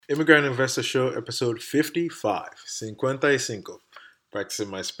Immigrant Investor Show, episode 55, 55. Practicing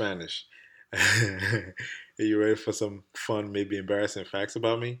my Spanish. Are you ready for some fun, maybe embarrassing facts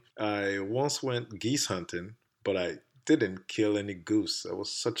about me? I once went geese hunting, but I didn't kill any goose. I was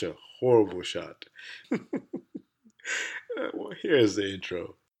such a horrible shot. Well, here's the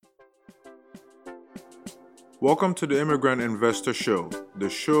intro. Welcome to the Immigrant Investor Show, the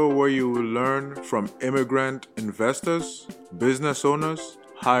show where you will learn from immigrant investors, business owners,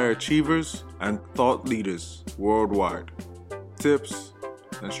 high achievers, and thought leaders worldwide. Tips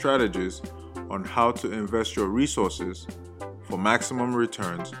and strategies on how to invest your resources for maximum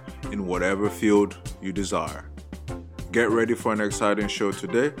returns in whatever field you desire. Get ready for an exciting show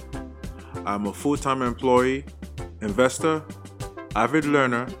today. I'm a full-time employee, investor, avid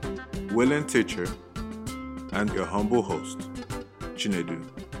learner, willing teacher, and your humble host, Chinedu.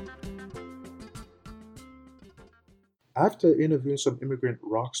 After interviewing some immigrant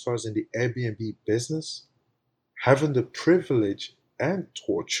rock stars in the Airbnb business, having the privilege and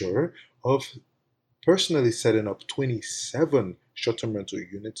torture of personally setting up 27 short-term rental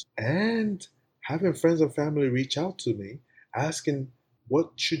units, and having friends and family reach out to me asking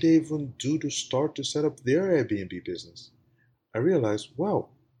what should they even do to start to set up their Airbnb business, I realized, wow,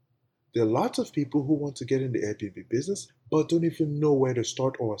 there are lots of people who want to get in the Airbnb business but don't even know where to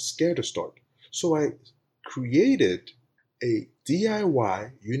start or are scared to start. So I created a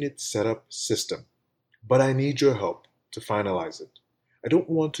DIY unit setup system, but I need your help to finalize it. I don't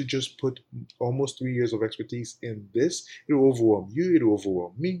want to just put almost 3 years of expertise in this. It'll overwhelm you, it'll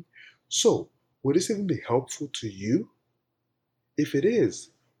overwhelm me. So, would this even be helpful to you? If it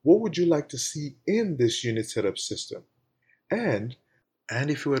is, what would you like to see in this unit setup system? And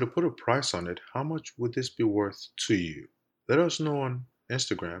if you were to put a price on it, how much would this be worth to you? Let us know on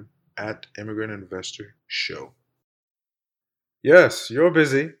Instagram at Immigrant Investor Show. Yes, you're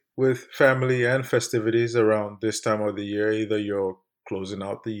busy with family and festivities around this time of the year. Either you're closing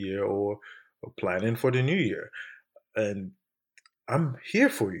out the year or planning for the new year. And I'm here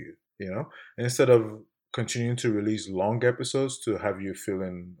for you, instead of continuing to release long episodes to have you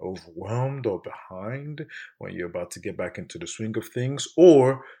feeling overwhelmed or behind when you're about to get back into the swing of things,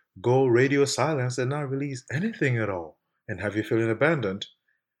 or go radio silence and not release anything at all and have you feeling abandoned.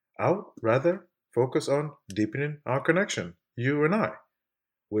 I'll rather focus on deepening our connection, you and I,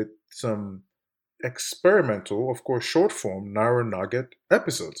 with some experimental, of course, short form narrow nugget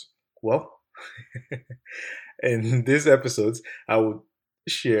episodes. Well, in these episodes, I will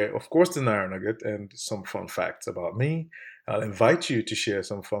share, of course, the narrow nugget and some fun facts about me. I'll invite you to share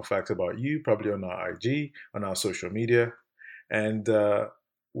some fun facts about you, probably on our IG, on our social media. And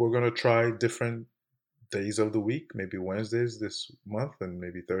we're going to try different days of the week, maybe Wednesdays this month and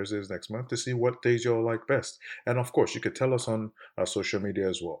maybe Thursdays next month, to see what days y'all like best. And of course, you could tell us on our social media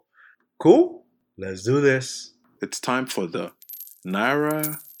as well. Cool? Let's do this. It's time for the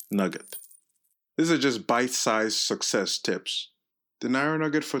Naira Nugget. These are just bite-sized success tips. The Naira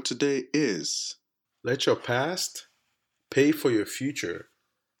Nugget for today is: let your past pay for your future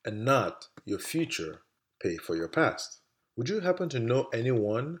and not your future pay for your past. Would you happen to know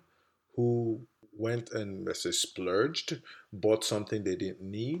anyone who went and, let's say, splurged, bought something they didn't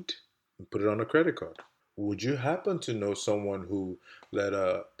need, and put it on a credit card? Would you happen to know someone who let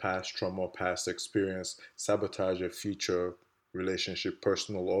a past trauma or past experience sabotage a future relationship,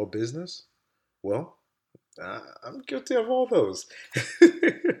 personal or business? Well, I'm guilty of all those.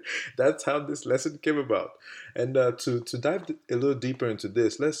 That's how this lesson came about. And to dive a little deeper into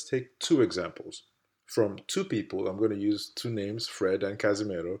this, let's take two examples from two people. I'm going to use two names, Fred and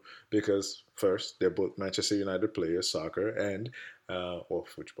Casimiro, because first, they're both Manchester United players, soccer and or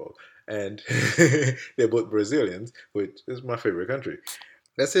football, and they're both Brazilians, which is my favorite country.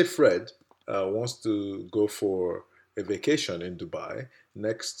 Let's say Fred wants to go for a vacation in Dubai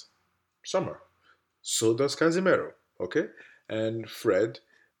next summer. So does Casimiro, okay? And Fred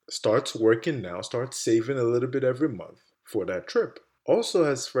starts working now, starts saving a little bit every month for that trip. Also,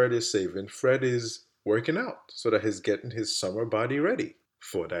 as Fred is saving, Fred is working out so that he's getting his summer body ready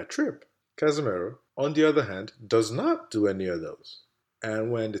for that trip. Casimiro, on the other hand, does not do any of those.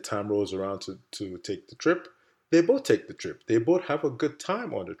 And when the time rolls around to take the trip, they both take the trip. They both have a good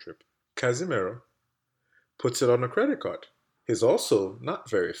time on the trip. Casimiro puts it on a credit card. He's also not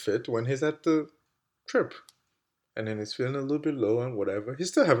very fit when he's at the trip. And then he's feeling a little bit low and whatever. He's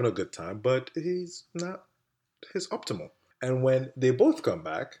still having a good time, but he's not his optimal. And when they both come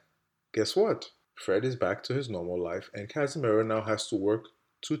back, guess what? Fred is back to his normal life, and Casimiro now has to work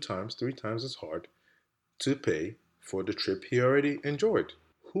 2 times, 3 times as hard to pay for the trip he already enjoyed.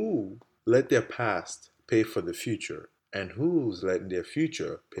 Who let their past pay for the future And who's letting their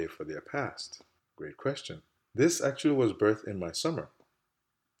future pay for their past? Great question. This actually was birthed in my summer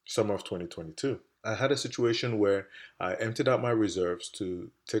of 2022. I had a situation where I emptied out my reserves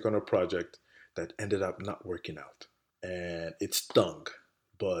to take on a project that ended up not working out. And it stung.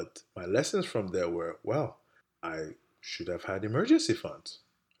 But my lessons from there were, well, I should have had emergency funds.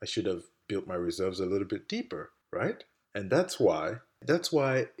 I should have built my reserves a little bit deeper, right? And that's why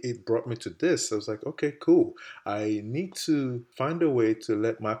it brought me to this. I was like, okay, cool. I need to find a way to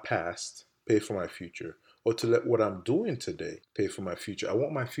let my past pay for my future, or to let what I'm doing today pay for my future. I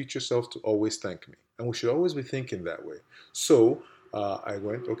want my future self to always thank me. And we should always be thinking that way. So I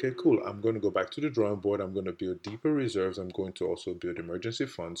went, okay, cool. I'm going to go back to the drawing board. I'm going to build deeper reserves. I'm going to also build emergency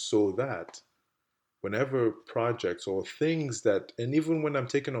funds so that whenever projects or things that, and even when I'm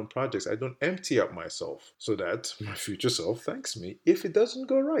taking on projects, I don't empty out myself, so that my future self thanks me if it doesn't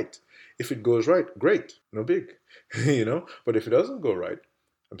go right. If it goes right, great, no big, But if it doesn't go right,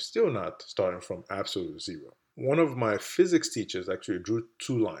 I'm still not starting from absolute zero. One of my physics teachers actually drew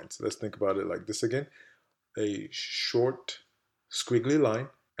 2 lines. Let's think about it like this again. A short, squiggly line,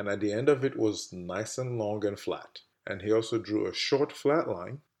 and at the end of it was nice and long and flat. And he also drew a short, flat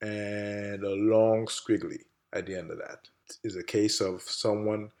line and a long squiggly at the end of that. It is a case of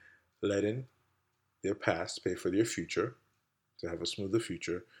someone letting their past pay for their future to have a smoother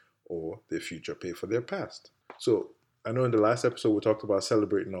future, or their future pay for their past. So I know in the last episode we talked about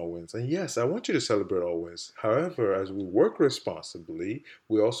celebrating all wins. And yes, I want you to celebrate all wins. However, as we work responsibly,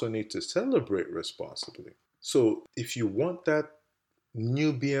 we also need to celebrate responsibly. So if you want that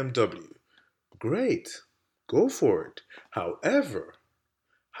new BMW, great, go for it. However,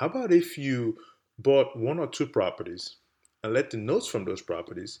 how about if you bought 1 or 2 properties and let the notes from those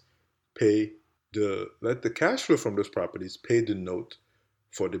properties let the cash flow from those properties pay the note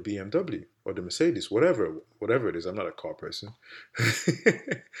for the BMW or the Mercedes, whatever it is. I'm not a car person.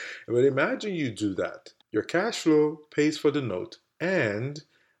 But imagine you do that. Your cash flow pays for the note, and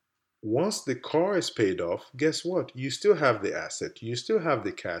once the car is paid off, guess what? You still have the asset. You still have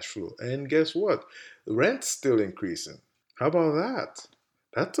the cash flow. And guess what? Rent's still increasing. How about that?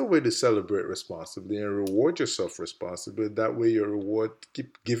 That's a way to celebrate responsibly and reward yourself responsibly. That way your reward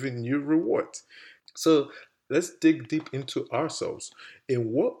keep giving you rewards. So let's dig deep into ourselves.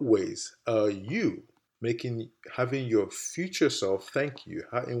 In what ways are you having your future self thank you?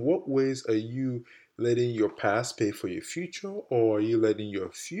 In what ways are you letting your past pay for your future, or are you letting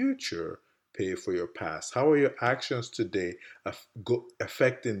your future pay for your past? How are your actions today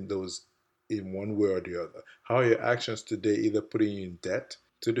affecting those in one way or the other? How are your actions today either putting you in debt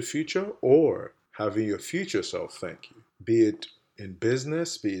to the future or having your future self thank you? Be it in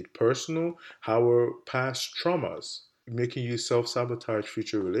business, be it personal. How are past traumas making you self-sabotage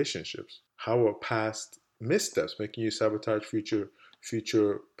future relationships? How are past missteps making you sabotage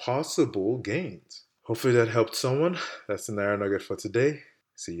future possible gains? Hopefully that helped someone. That's the Naira Nugget for today.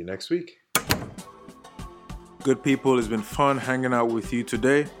 See you next week. Good people, it's been fun hanging out with you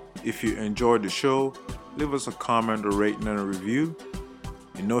today. If you enjoyed the show, leave us a comment, a rating, and a review.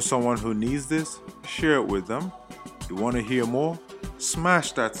 You know someone who needs this? Share it with them. If you want to hear more,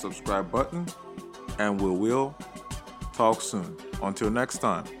 smash that subscribe button, and we will talk soon. Until next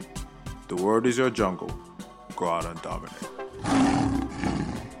time, the world is your jungle. Go out and dominate.